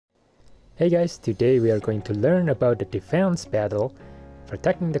Hey guys, today we are going to learn about the defense battle,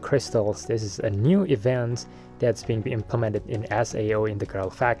 protecting the crystals. This is a new event that's being implemented in SAO Integral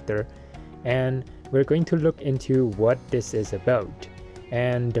Factor, and we're going to look into what this is about.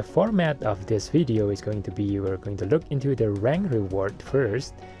 And the format of this video is going to be, we're going to look into the rank reward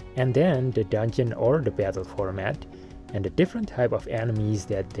first, and then the dungeon or the battle format, and the different type of enemies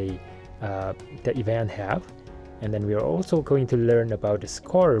that the event have. And then we are also going to learn about the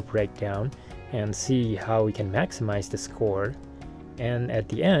score breakdown and see how we can maximize the score. And at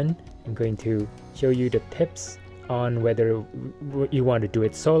the end, I'm going to show you the tips on whether you want to do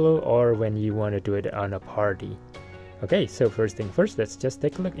it solo or when you want to do it on a party. Okay, so first thing first, let's just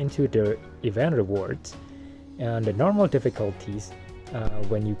take a look into the event rewards. And the normal difficulties,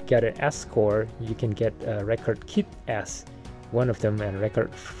 when you get an S score, you can get a record kit S, one of them, and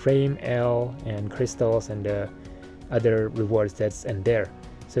record frame L, and crystals, and the other rewards that's in there.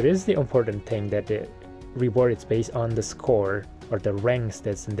 So this is the important thing, that the reward is based on the score or the ranks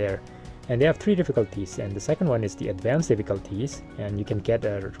that's in there. And they have 3 difficulties, and the second one is the advanced difficulties, and you can get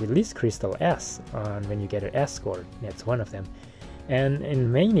a release crystal S on when you get an S score. That's one of them. And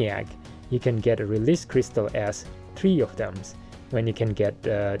in Maniac, you can get a release crystal S, 3 of them, when you can get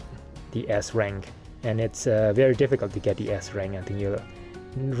the S rank. And it's very difficult to get the S rank. I think you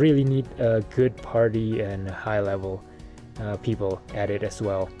really need a good party and high level people at it as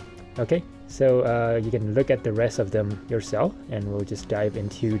well. Okay, so you can look at the rest of them yourself, and we'll just dive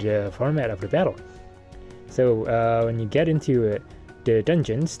into the format of the battle. So when you get into the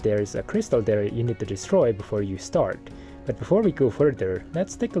dungeons, there's a crystal there you need to destroy before you start. But before we go further,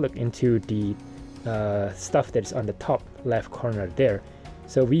 let's take a look into the stuff that's on the top left corner there.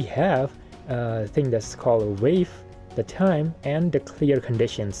 So we have a thing that's called a wave, the time, and the clear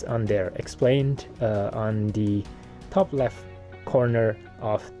conditions on there, explained on the top left corner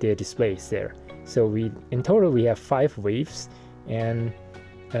of the displays there. So in total we have 5 waves, and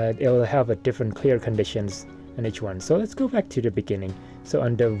it will have a different clear conditions on each one. So let's go back to the beginning. So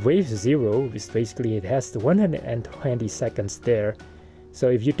on the wave 0, which basically it has the 120 seconds there. So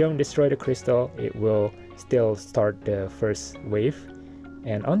if you don't destroy the crystal, it will still start the first wave.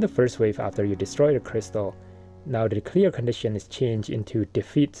 And on the first wave, after you destroy the crystal, now the clear condition is changed into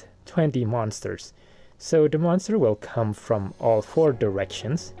defeat 20 monsters. So the monster will come from all 4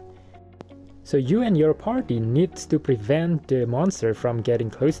 directions. So you and your party needs to prevent the monster from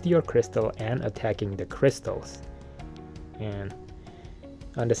getting close to your crystal and attacking the crystals. And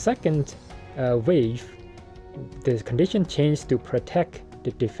on the second wave, the condition changed to protect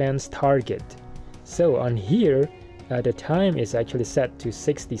the defense target. So on here, the time is actually set to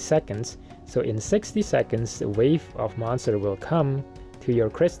 60 seconds. So in 60 seconds, a wave of monster will come to your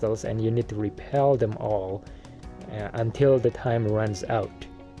crystals, and you need to repel them all until the time runs out.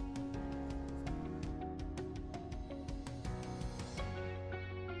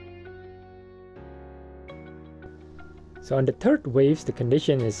 So on the third wave, the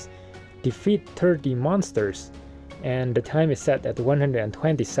condition is defeat 30 monsters, and the time is set at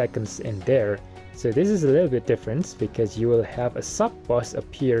 120 seconds in there. So this is a little bit different, because you will have a sub-boss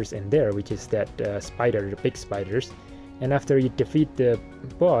appears in there, which is that spider, the big spiders. And after you defeat the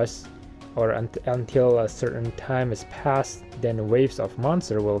boss, or until a certain time is passed, then waves of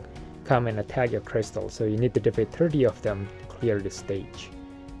monster will come and attack your crystal. So you need to defeat 30 of them to clear the stage.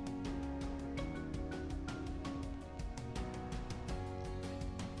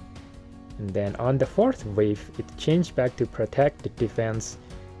 And then on the 4th wave, it changed back to protect the defense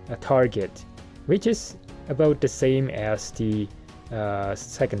target, which is about the same as the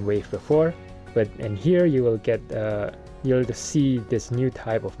second wave before. But in here you will get you'll see this new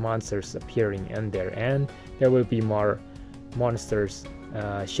type of monsters appearing in there, and there will be more monsters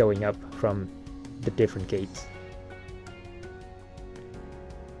showing up from the different gates.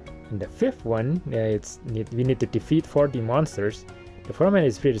 In the 5th one, we need to defeat 40 monsters. The format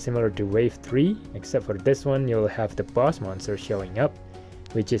is pretty similar to wave 3, except for this one you'll have the boss monster showing up,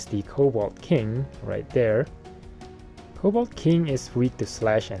 which is the Cobalt King right there. Cobalt King is weak to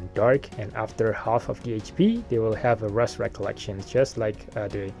slash and dark, and after half of the HP, they will have a rust recollection, just like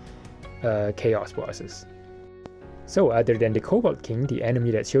the chaos bosses. So other than the Cobalt King, the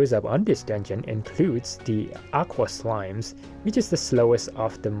enemy that shows up on this dungeon includes the Aqua Slimes, which is the slowest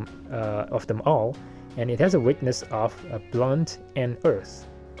of them all, and it has a weakness of blunt and earth.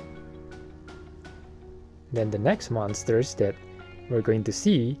 Then the next monsters that we're going to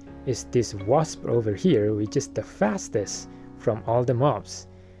see is this wasp over here, which is the fastest from all the mobs,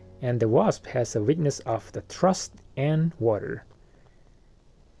 and the wasp has a weakness of the thrust and water.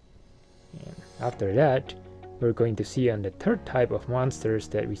 And after that, we're going to see on the third type of monsters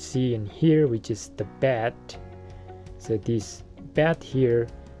that we see in here, which is the bat. So these bat here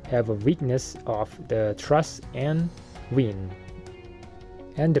have a weakness of the trust and wind.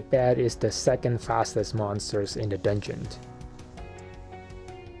 And the bat is the second fastest monsters in the dungeon.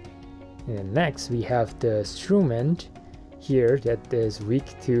 And next we have the instrument here that is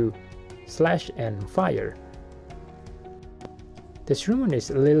weak to slash and fire. The instrument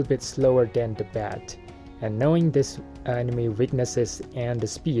is a little bit slower than the bat, and knowing this enemy weaknesses and the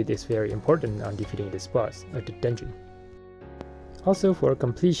speed is very important on defeating this boss of the dungeon. Also for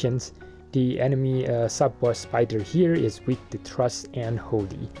completions, the enemy sub-boss spider here is weak to trust and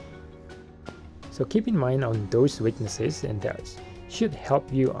holy. So keep in mind on those weaknesses, and that should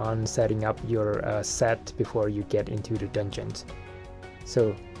help you on setting up your set before you get into the dungeons.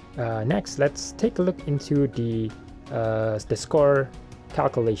 So next, let's take a look into the score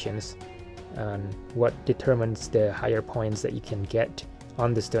calculations and what determines the higher points that you can get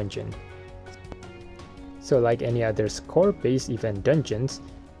on this dungeon. So like any other score-based event dungeons,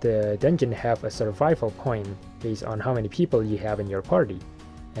 the dungeon have a survival point based on how many people you have in your party,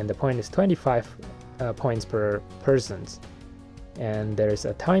 and the point is 25 points per person. And there's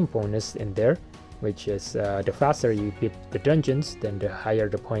a time bonus in there, which is the faster you beat the dungeons, then the higher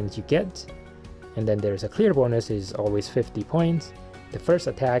the points you get. And then there's a clear bonus, is always 50 points. The first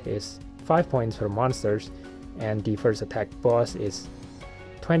attack is 5 points per monsters, and the first attack boss is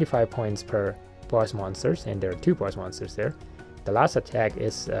 25 points per boss monsters, and there are 2 boss monsters there. The last attack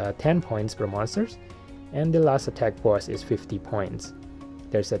is 10 points per monsters, and the last attack boss is 50 points.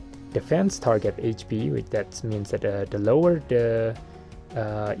 There's a defense target HP, which that means that the lower the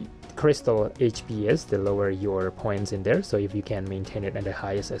crystal HP is, the lower your points in there. So if you can maintain it at the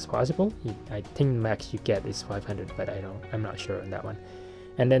highest as possible, I think max you get is 500, but I'm not sure on that one.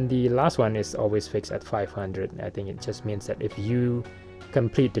 And then the last one is always fixed at 500. I think it just means that if you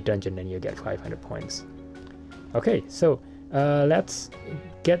complete the dungeon, then you get 500 points. Okay, so let's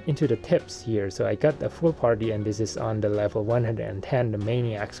get into the tips here. So I got a full party, and this is on the level 110, the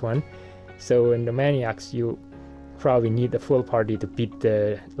Maniacs one. So in the Maniacs, you probably need a full party to beat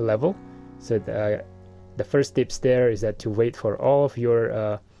the level. So the first tips there is that to wait for all of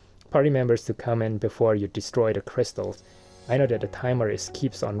your party members to come in before you destroy the crystals. I know that the timer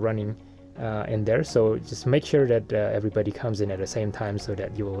keeps on running in there, so just make sure that everybody comes in at the same time so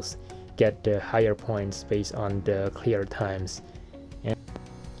that you will get the higher points based on the clear times. And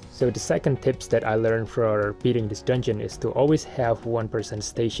so the second tips that I learned for beating this dungeon is to always have one person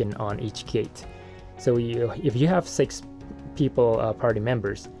stationed on each gate. So if you have 6 people party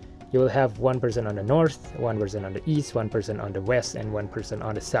members, you will have one person on the north, one person on the east, one person on the west, and one person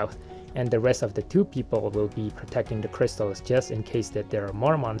on the south. And the rest of the 2 people will be protecting the crystals just in case that there are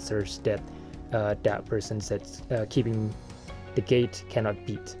more monsters that that person that's keeping the gate cannot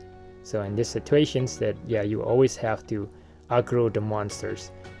beat. So in these situations, that you always have to aggro the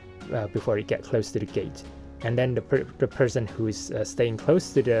monsters before you get close to the gate. And then the person who is staying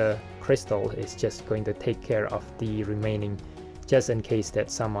close to the crystal is just going to take care of the remaining, just in case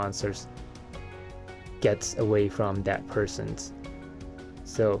that some monsters gets away from that person's.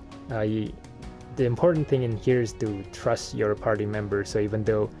 So the important thing in here is to trust your party members. So even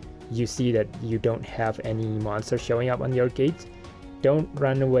though you see that you don't have any monsters showing up on your gate, don't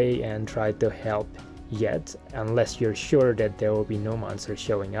run away and try to help yet, unless you're sure that there will be no monsters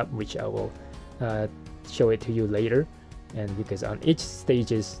showing up, which I will show it to you later. And because on each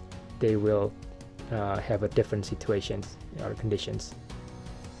stages they will have a different situations or conditions.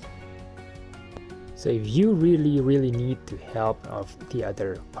 So if you really need to help of the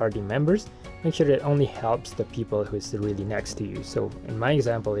other party members, make sure that only helps the people who's really next to you. So in my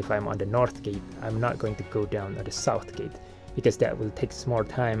example, if I'm on the north gate, I'm not going to go down at the south gate, because that will take more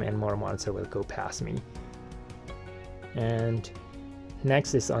time and more monster will go past me. And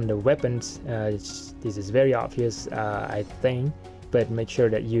next is on the weapons. This is very obvious, I think, but make sure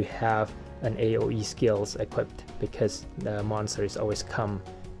that you have an AoE skills equipped, because the monsters always come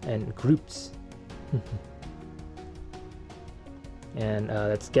in groups. And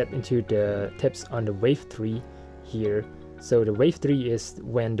let's get into the tips on the wave 3 here. So the wave 3 is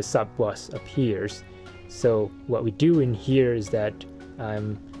when the sub boss appears. So what we do in here is that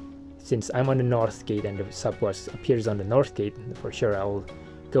since I'm on the north gate and the sub boss appears on the north gate, for sure I will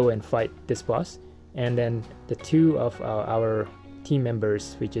go and fight this boss. And then the 2 of our team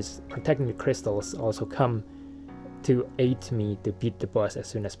members, which is protecting the crystals, also come to aid me to beat the boss as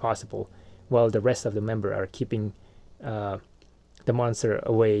soon as possible, while the rest of the members are keeping the monster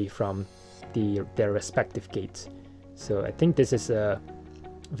away from their respective gates. So I think this is a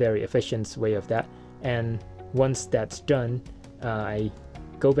very efficient way of that. And once that's done, I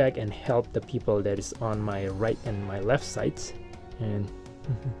go back and help the people that is on my right and my left sides, and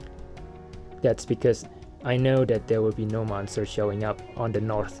that's because I know that there will be no monster showing up on the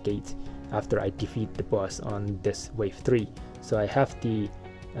north gate after I defeat the boss on this wave 3, so I have the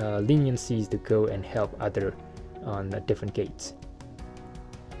leniencies to go and help other on different gates.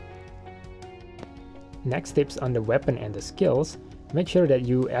 Next tips on the weapon and the skills: make sure that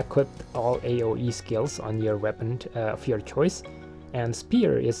you equip all AoE skills on your weapon of your choice, and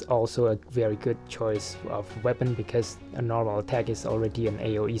spear is also a very good choice of weapon because a normal attack is already an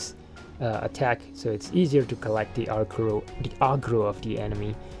AoE attack, so it's easier to collect the aggro of the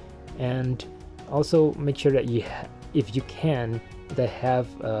enemy. And also make sure that you, if you can, that have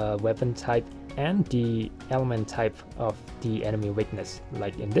a weapon type and the element type of the enemy weakness.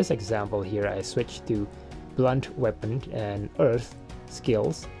 Like in this example here, I switched to blunt weapon and earth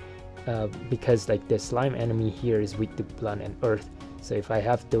skills because like the slime enemy here is weak to blunt and earth. So if I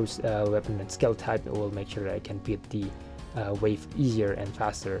have those weapon and skill type, it will make sure that I can beat the wave easier and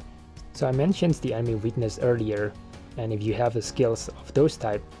faster. So I mentioned the enemy weakness earlier, and if you have the skills of those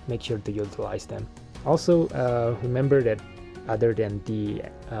type, make sure to utilize them. Also remember that other than the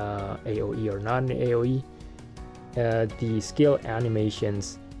AoE or non-AoE, the skill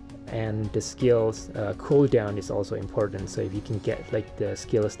animations and the skills cooldown is also important. So if you can get like the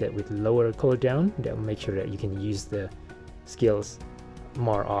skills that with lower cooldown, that will make sure that you can use the skills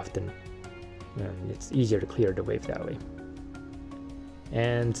more often, and it's easier to clear the wave that way.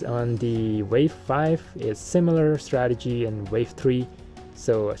 And on the wave 5, it's similar strategy in wave 3.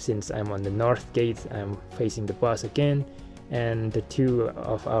 So since I'm on the north gate, I'm facing the boss again, and the two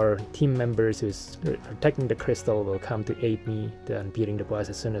of our team members who's protecting the crystal will come to aid me in beating the boss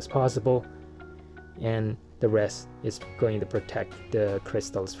as soon as possible, and the rest is going to protect the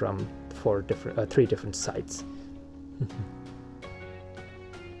crystals from 3 different sides.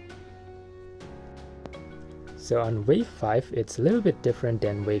 So on wave 5, it's a little bit different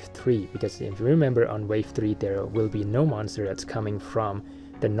than wave 3, because if you remember, on wave 3 there will be no monster that's coming from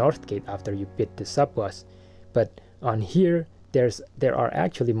the north gate after you beat the sub-boss. But on here, there are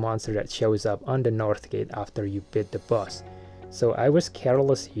actually monsters that shows up on the north gate after you beat the boss. So I was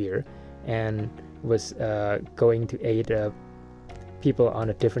careless here and was going to aid people on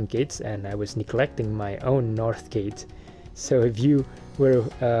the different gates, and I was neglecting my own north gate. So if you were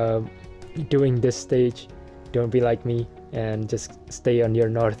doing this stage, don't be like me and just stay on your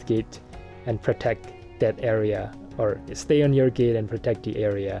north gate and protect that area, or stay on your gate and protect the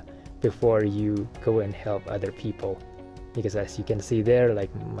area before you go and help other people, because as you can see there, like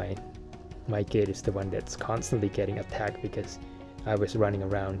my gate is the one that's constantly getting attacked because I was running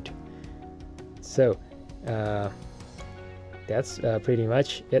around. So that's pretty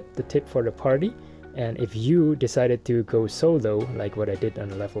much it, the tip for the party. And if you decided to go solo like what I did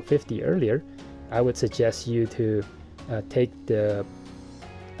on level 50 earlier, I would suggest you to take the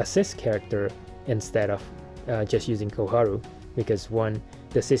assist character instead of just using Koharu, because one,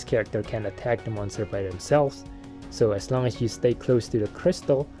 the assist character can attack the monster by themselves. So as long as you stay close to the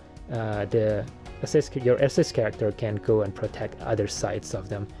crystal, your assist character can go and protect other sides of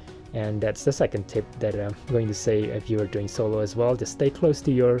them. And that's the second tip that I'm going to say if you are doing solo as well. Just stay close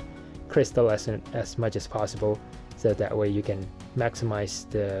to your crystal as much as possible, so that way you can maximize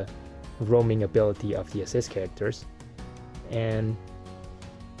the roaming ability of the assist characters. And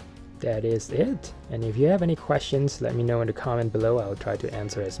that is it. And if you have any questions, let me know in the comment below. I'll try to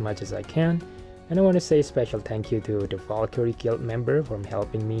answer as much as I can. And I want to say a special thank you to the Valkyrie Guild member for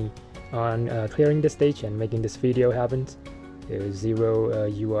helping me on clearing the stage and making this video happen. It was Zero,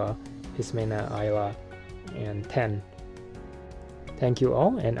 Yua, Ismena, Ayla, and 10. Thank you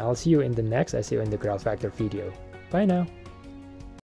all, and I'll see you in the next SAO in the Growth Factor video. Bye now!